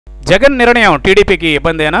జగన్ నిర్ణయం టీడీపీకి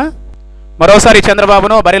ఇబ్బందేనా? మరోసారి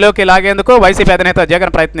చంద్రబాబును బరిలోకి లాగేందుకు వైసీపీ అధినేత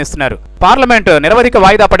జగన్ ప్రయత్నిస్తున్నారు. పార్లమెంటు నిరవధిక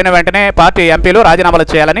వాయిదా పడిన వెంటనే పార్టీ ఎంపీలు రాజీనామాలు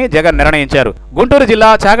చేయాలని జగన్ నిర్ణయించారు. గుంటూరు జిల్లా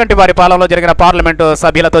చాగంటివారిపాలెంలో జరిగిన పార్లమెంటు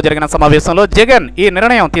సభ్యులతో జరిగిన సమావేశంలో జగన్ ఈ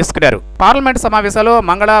నిర్ణయం తీసుకున్నారు. పార్లమెంటు సమావేశాలు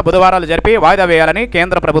మంగళ, బుధవారాలు జరిపి వాయిదా వేయాలని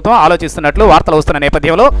కేంద్ర ప్రభుత్వం ఆలోచిస్తున్నట్లు వార్తలు వస్తున్న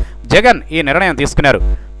నేపథ్యంలో జగన్ ఈ నిర్ణయం తీసుకున్నారు.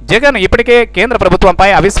 జగన్ ఇప్పటికే కేంద్ర ప్రభుత్వంపై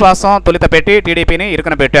అవిశ్వాసం తొలిత పెట్టి టీడీపీని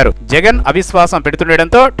ఇరుకున పెట్టారు. జగన్ అవిశ్వాసం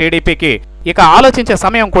పెడుతుండటంతో టీడీపీకి ఇక ఆలోచించే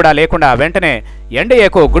సమయం కూడా లేకుండా వెంటనే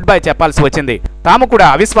ఎన్డీఏకు గుడ్ బై చెప్పాల్సి వచ్చింది. తాము కూడా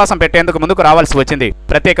అవిశ్వాసం పెట్టేందుకు ముందుకు రావాల్సి వచ్చింది.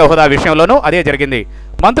 ప్రత్యేక హోదా విషయంలోనూ అదే జరిగింది.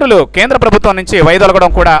 మంత్రులు కేంద్ర ప్రభుత్వం నుంచి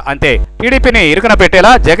వైదొలగడం కూడా అంతే. టీడీపీని ఇరుకున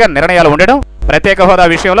పెట్టేలా జగన్ నిర్ణయాలు ఉండడం, ప్రత్యేక హోదా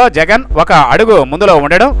విషయంలో జగన్ ఒక అడుగు ముందులో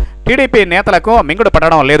ఉండడం టీడీపీ నేతలకు మింగుడు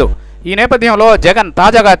పడడం లేదు. ఈ నేపథ్యంలో జగన్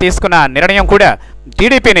తాజాగా తీసుకున్న నిర్ణయం కూడా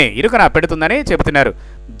టీడీపీని ఇరుకున పెడుతుందని చెబుతున్నారు.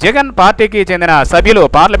 జగన్ పార్టీకి చెందిన సభ్యులు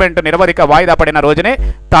పార్లమెంటు నిరవధిక వాయిదా పడిన రోజునే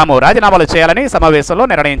తాము రాజీనామాలు చేయాలని సమావేశంలో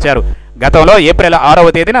నిర్ణయించారు. గతంలో ఏప్రిల్ 6వ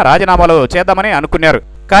తేదీన రాజీనామాలు చేద్దామని అనుకున్నారు.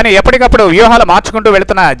 కానీ ఎప్పటికప్పుడు వ్యూహాలు మార్చుకుంటూ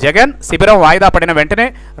వెళుతున్న జగన్ శిబిరం వాయిదా పడిన వెంటనే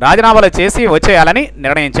రాజీనామాలు చేసి వచ్చేయాలని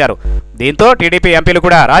నిర్ణయించారు. దీంతో టీడీపీ ఎంపీలు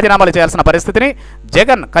కూడా రాజీనామాలు చేయాల్సిన పరిస్థితిని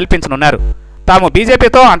జగన్ కల్పించనున్నారు. తాము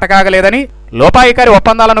బీజేపీతో అంటకాగలేదని, లోపాయికారి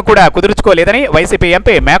ఒప్పందాలను కూడా కుదుర్చుకోలేదని వైసీపీ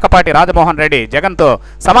ఎంపీ మేకపాటి రాజమోహన్ రెడ్డి జగన్తో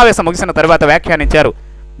సమావేశం ముగిసిన తరువాత వ్యాఖ్యానించారు.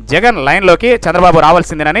 జగన్ లైన్లోకి చంద్రబాబు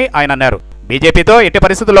రావాల్సిందేనని ఆయన అన్నారు. బీజేపీతో ఎట్టి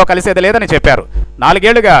పరిస్థితుల్లో కలిసేది లేదని చెప్పారు. 4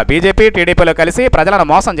 ఏళ్లుగా బీజేపీ, టీడీపీలో కలిసి ప్రజలను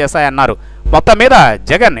మోసం చేశాయన్నారు. మొత్తం మీద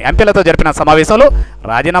జగన్ ఎంపీలతో జరిపిన సమావేశంలో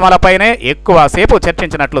రాజీనామాలపైనే ఎక్కువ సేపు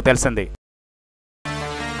చర్చించినట్లు తెలిసింది.